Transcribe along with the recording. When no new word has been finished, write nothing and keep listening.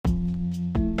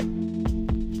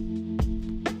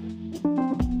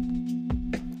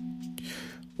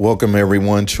Welcome,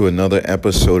 everyone, to another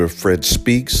episode of Fred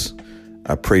Speaks.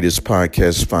 I pray this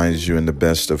podcast finds you in the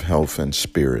best of health and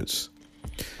spirits.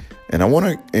 And I want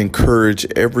to encourage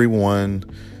everyone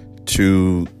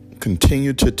to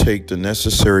continue to take the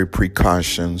necessary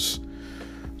precautions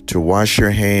to wash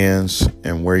your hands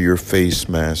and wear your face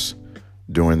mask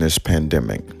during this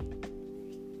pandemic.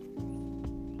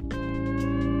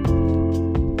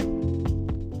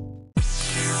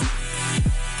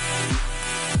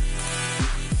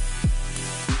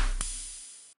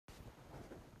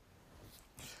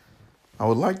 I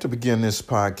would like to begin this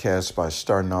podcast by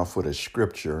starting off with a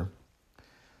scripture.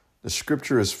 The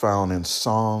scripture is found in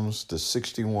Psalms, the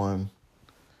 61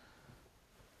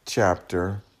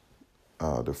 chapter,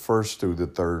 the first through the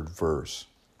third verse.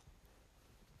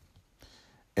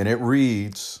 And it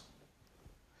reads,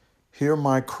 "Hear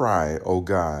my cry, O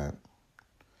God,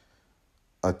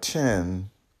 attend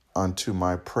unto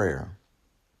my prayer.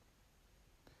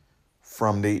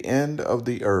 From the end of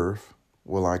the earth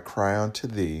will I cry unto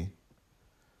thee,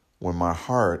 when my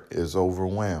heart is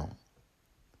overwhelmed.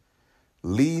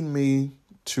 Lead me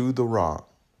to the rock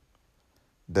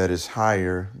that is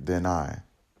higher than I.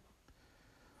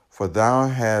 For thou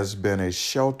hast been a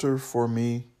shelter for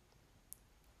me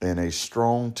and a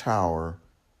strong tower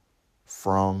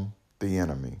from the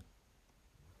enemy."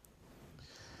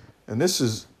 And this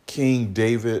is King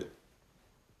David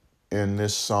in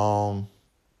this psalm.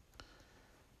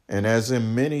 And as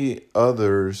in many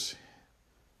others,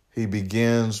 he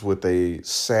begins with a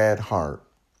sad heart.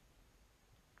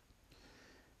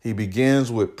 He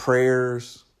begins with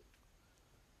prayers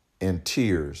and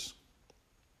tears.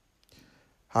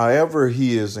 However,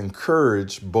 he is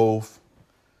encouraged both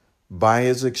by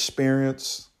his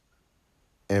experience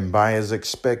and by his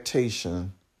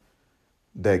expectation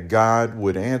that God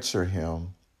would answer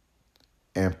him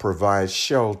and provide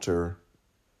shelter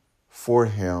for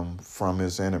him from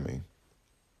his enemy.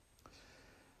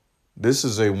 This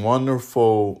is a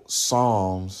wonderful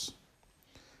Psalms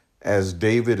as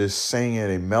David is singing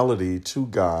a melody to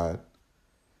God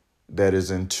that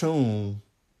is in tune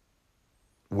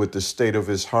with the state of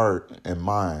his heart and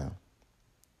mind.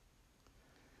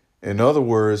 In other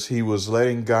words, he was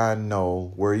letting God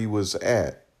know where he was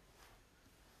at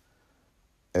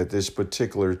this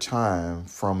particular time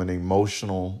from an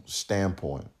emotional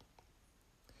standpoint.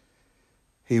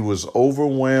 He was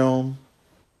overwhelmed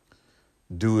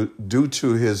due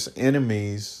to his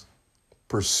enemies'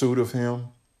 pursuit of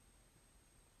him.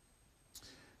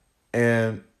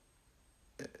 And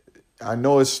I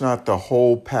know it's not the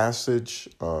whole passage,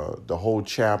 the whole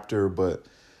chapter, but,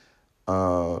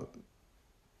 I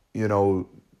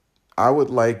would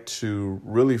like to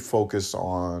really focus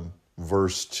on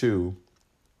verse 2.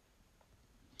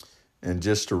 And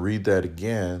just to read that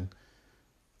again,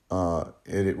 and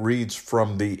it reads,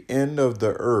 "From the end of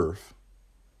the earth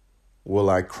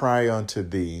will I cry unto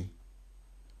thee,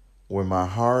 when my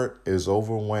heart is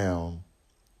overwhelmed.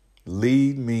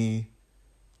 Lead me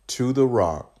to the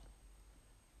rock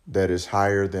that is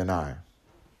higher than I."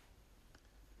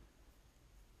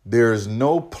 There is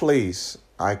no place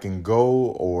I can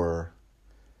go, or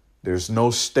there's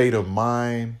no state of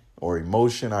mind or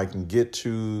emotion I can get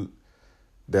to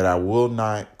that I will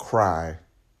not cry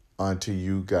unto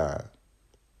you, God.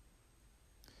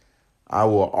 I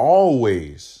will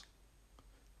always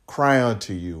cry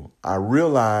unto you. I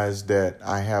realize that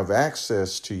I have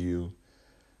access to you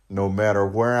no matter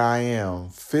where I am,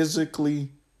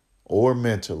 physically or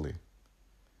mentally.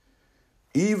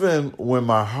 Even when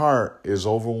my heart is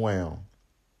overwhelmed,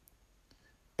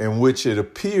 in which it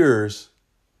appears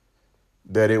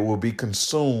that it will be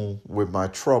consumed with my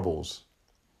troubles,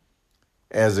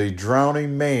 as a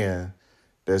drowning man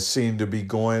that seemed to be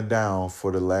going down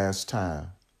for the last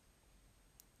time.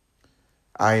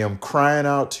 I am crying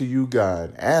out to you,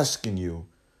 God, asking you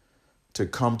to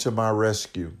come to my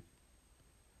rescue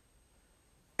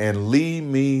and lead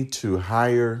me to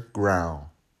higher ground.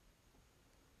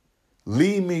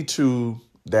 Lead me to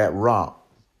that rock,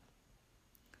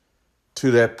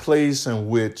 to that place in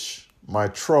which my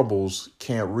troubles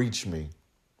can't reach me.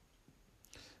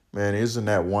 Man, isn't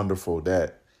that wonderful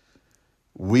that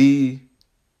we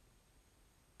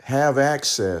have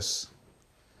access,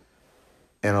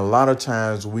 and a lot of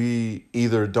times we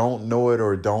either don't know it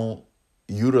or don't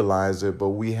utilize it, but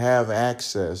we have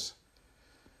access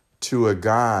to a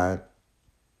God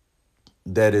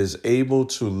that is able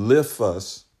to lift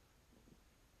us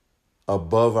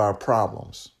above our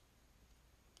problems,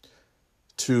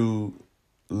 to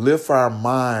lift our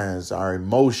minds, our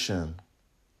emotion,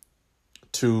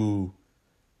 to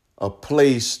a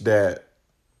place that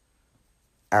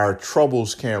our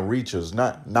troubles can't reach us.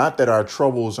 Not that our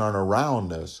troubles aren't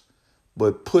around us,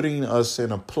 but putting us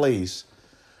in a place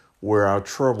where our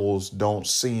troubles don't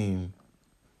seem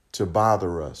to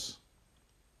bother us.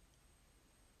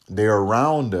 They're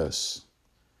around us.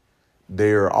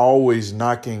 They're always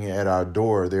knocking at our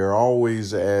door. They're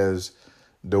always as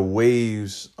the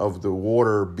waves of the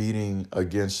water beating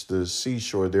against the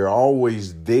seashore. They're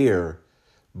always there.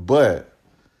 But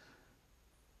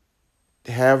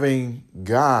having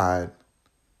God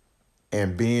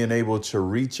and being able to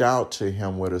reach out to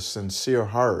him with a sincere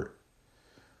heart,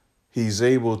 he's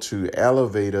able to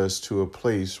elevate us to a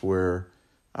place where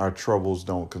our troubles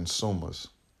don't consume us.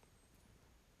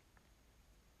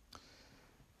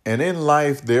 And in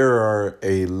life, there are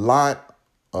a lot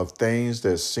of things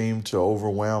that seem to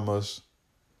overwhelm us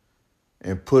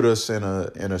and put us in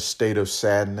a state of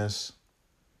sadness.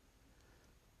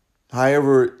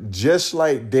 However, just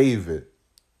like David,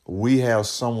 we have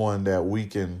someone that we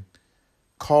can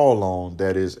call on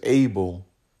that is able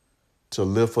to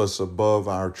lift us above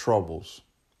our troubles.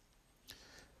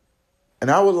 And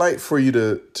I would like for you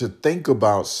to think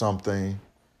about something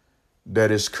that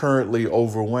is currently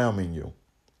overwhelming you.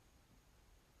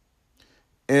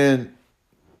 And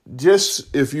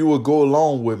just if you would go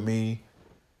along with me,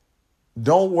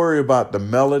 don't worry about the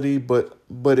melody, but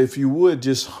if you would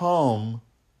just hum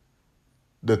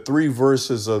the 3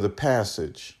 verses of the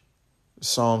passage,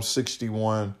 Psalm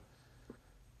 61,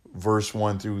 verse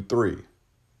 1 through 3.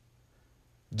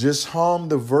 Just hum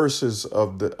the verses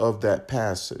of that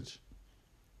passage.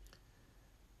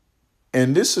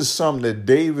 And this is something that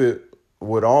David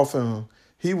would often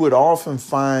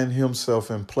find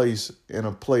himself in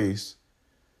a place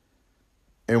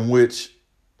in which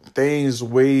things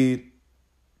weighed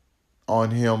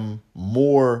on him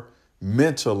more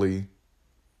mentally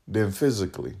than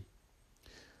physically.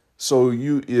 So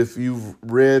if you've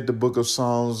read the book of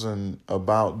Psalms and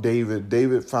about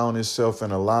David found himself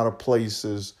in a lot of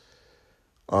places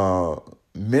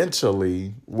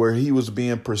mentally where he was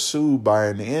being pursued by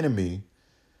an enemy.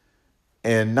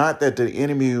 And not that the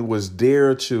enemy was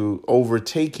there to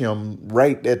overtake him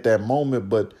right at that moment,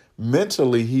 but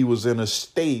mentally he was in a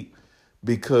state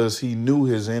because he knew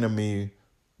his enemy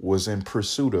was in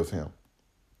pursuit of him.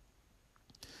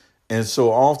 And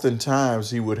so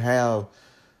oftentimes he would have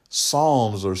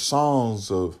psalms or songs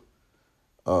of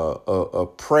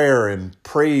prayer and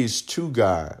praise to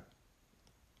God.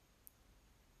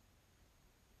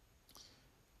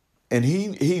 And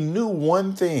he knew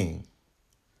one thing,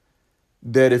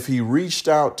 that if he reached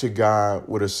out to God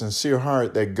with a sincere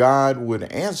heart, that God would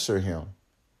answer him.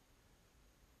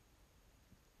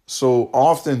 So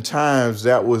oftentimes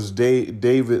that was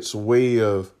David's way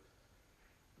of,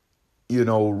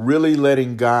 really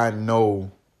letting God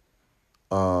know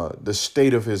the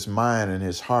state of his mind and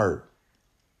his heart.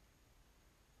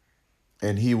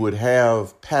 And he would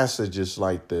have passages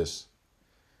like this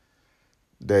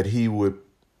that he would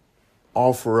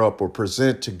offer up or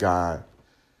present to God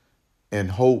in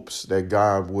hopes that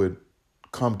God would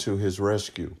come to his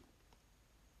rescue.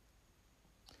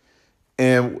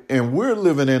 And we're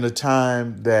living in a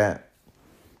time that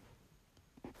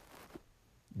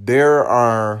there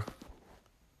are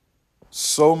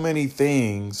so many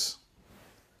things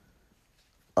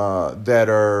that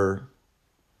are,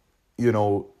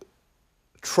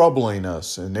 troubling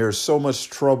us. And there's so much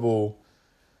trouble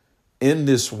in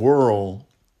this world.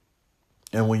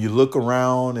 And when you look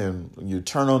around and you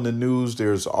turn on the news,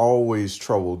 there's always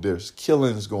trouble. There's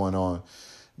killings going on.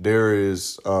 There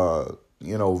is,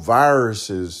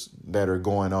 viruses that are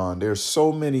going on. There's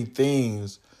so many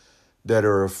things that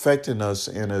are affecting us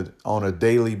on a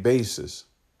daily basis.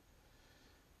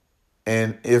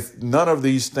 And if none of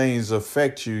these things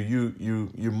affect you,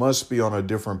 you must be on a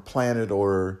different planet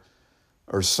or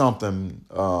something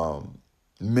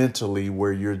mentally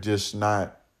where you're just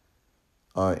not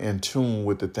in tune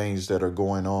with the things that are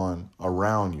going on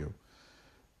around you.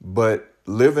 But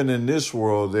living in this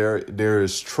world, there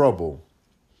is trouble.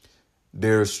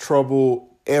 There's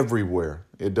trouble everywhere.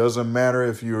 It doesn't matter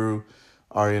if you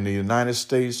are in the United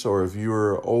States or if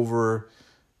you're over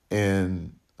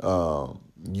in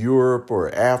Europe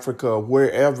or Africa,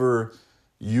 wherever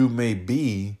you may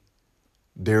be,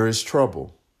 there is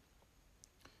trouble.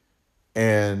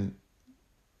 And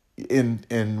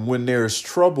when there's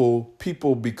trouble,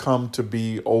 people become to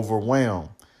be overwhelmed.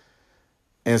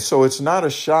 And so it's not a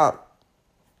shock.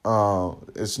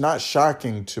 It's not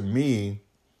shocking to me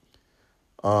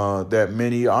that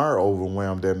many are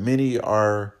overwhelmed, that many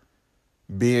are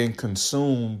being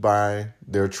consumed by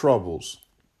their troubles.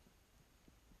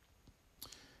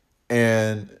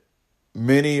 And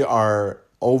many are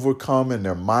overcome in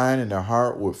their mind and their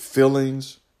heart with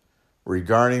feelings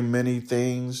regarding many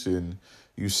things. And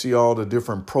you see all the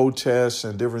different protests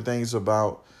and different things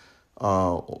about,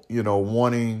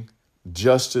 wanting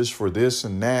justice for this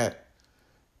and that.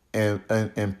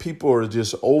 And people are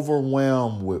just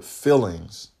overwhelmed with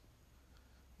feelings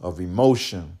of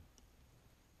emotion.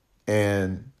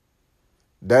 And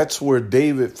that's where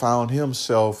David found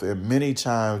himself at many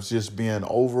times, just being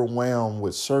overwhelmed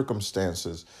with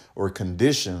circumstances or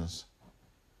conditions.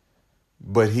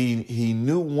 But he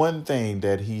knew one thing,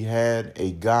 that he had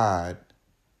a God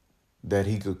that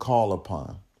he could call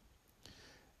upon.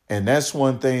 And that's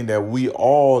one thing that we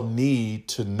all need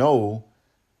to know,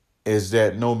 is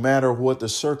that no matter what the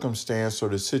circumstance or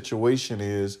the situation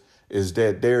is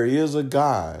that there is a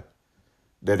God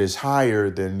that is higher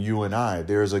than you and I.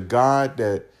 There's a God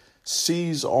that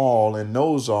sees all and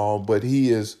knows all, but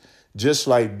he is, just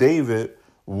like David,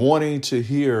 wanting to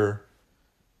hear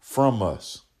from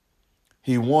us.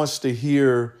 He wants to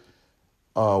hear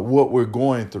what we're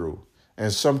going through.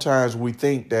 And sometimes we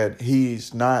think that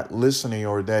he's not listening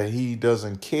or that he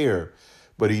doesn't care,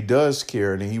 but he does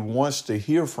care, and he wants to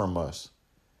hear from us.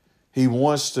 He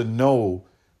wants to know,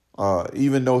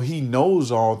 even though he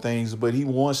knows all things, but he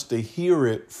wants to hear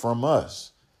it from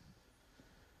us.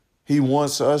 He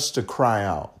wants us to cry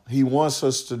out. He wants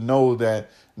us to know that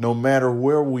no matter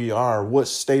where we are, what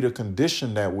state of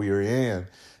condition that we are in,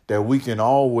 that we can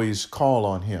always call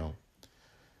on him,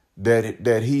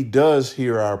 that he does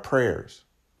hear our prayers.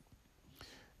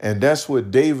 And that's what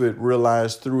David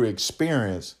realized through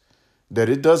experience, that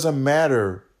it doesn't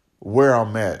matter where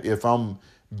I'm at. If I'm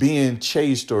being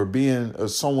chased or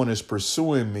someone is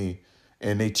pursuing me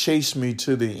and they chase me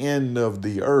to the end of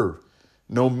the earth,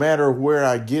 no matter where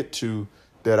I get to,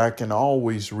 that I can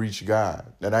always reach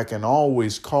God, that I can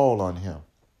always call on him.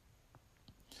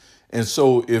 And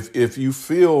so if you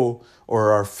feel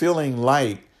or are feeling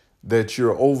like that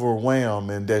you're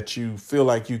overwhelmed and that you feel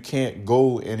like you can't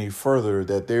go any further,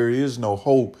 that there is no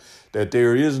hope, that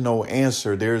there is no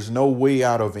answer, there's no way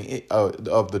out of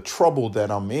the trouble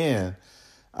that I'm in,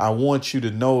 I want you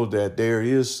to know that there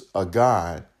is a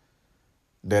God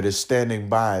that is standing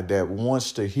by, that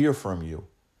wants to hear from you.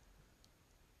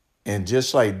 And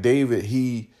just like David,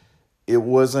 it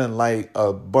wasn't like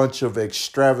a bunch of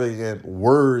extravagant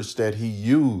words that he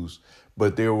used,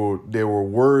 but there were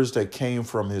words that came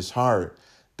from his heart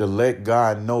to let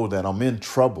God know that I'm in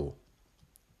trouble,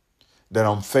 that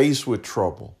I'm faced with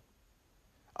trouble.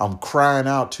 I'm crying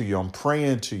out to you. I'm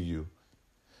praying to you.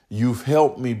 You've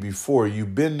helped me before.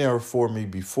 You've been there for me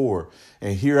before.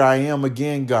 And here I am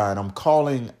again, God. I'm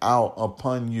calling out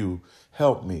upon you.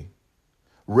 Help me.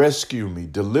 Rescue me.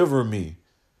 Deliver me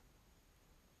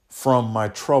from my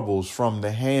troubles, from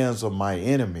the hands of my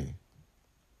enemy.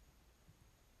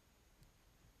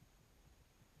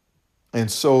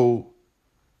 And so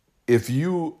if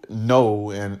you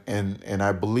know, and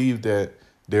I believe that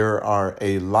there are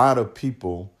a lot of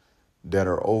people that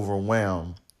are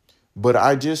overwhelmed, but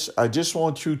I just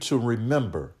want you to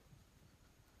remember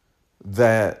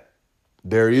that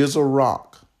there is a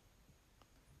rock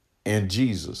in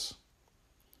Jesus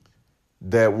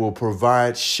that will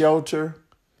provide shelter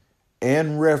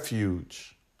and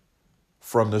refuge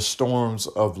from the storms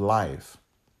of life.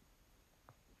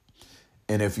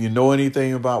 And if you know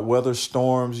anything about weather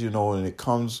storms, and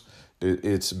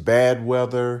it's bad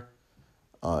weather,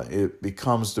 it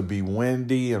becomes to be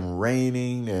windy and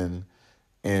raining, and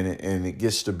it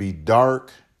gets to be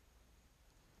dark.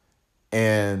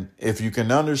 And if you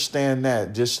can understand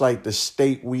that, just like the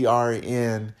state we are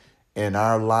in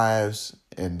our lives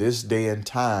in this day and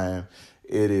time,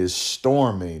 it is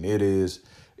storming. It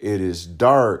is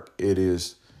dark. It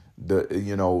is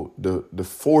the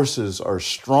forces are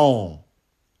strong.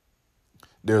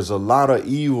 There's a lot of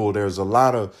evil. There's a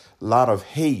lot of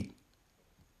hate.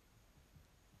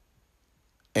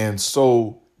 And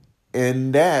so,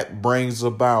 and that brings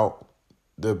about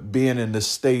the being in the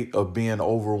state of being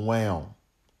overwhelmed.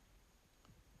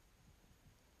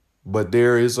 But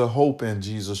there is a hope in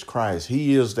Jesus Christ.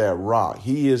 He is that rock.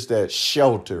 He is that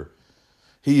shelter.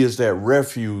 He is that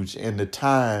refuge in the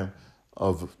time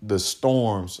of the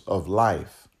storms of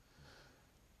life.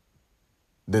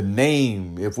 The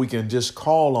name, if we can just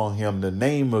call on him, the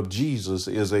name of Jesus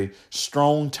is a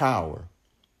strong tower.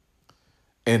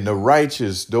 And the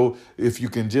righteous, though, if you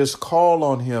can just call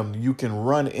on him, you can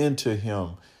run into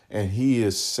him, and he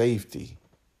is safety.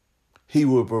 He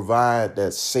will provide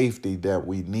that safety that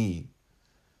we need.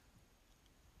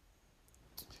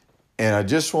 And I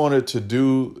just wanted to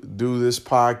do this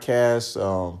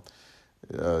podcast,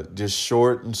 just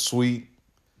short and sweet.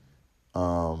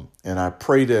 And I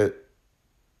pray that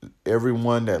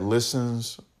everyone that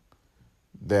listens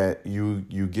that you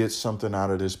get something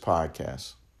out of this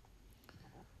podcast.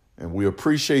 And we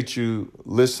appreciate you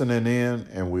listening in,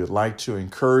 and we'd like to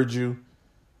encourage you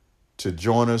to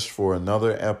join us for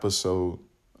another episode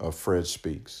of Fred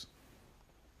Speaks.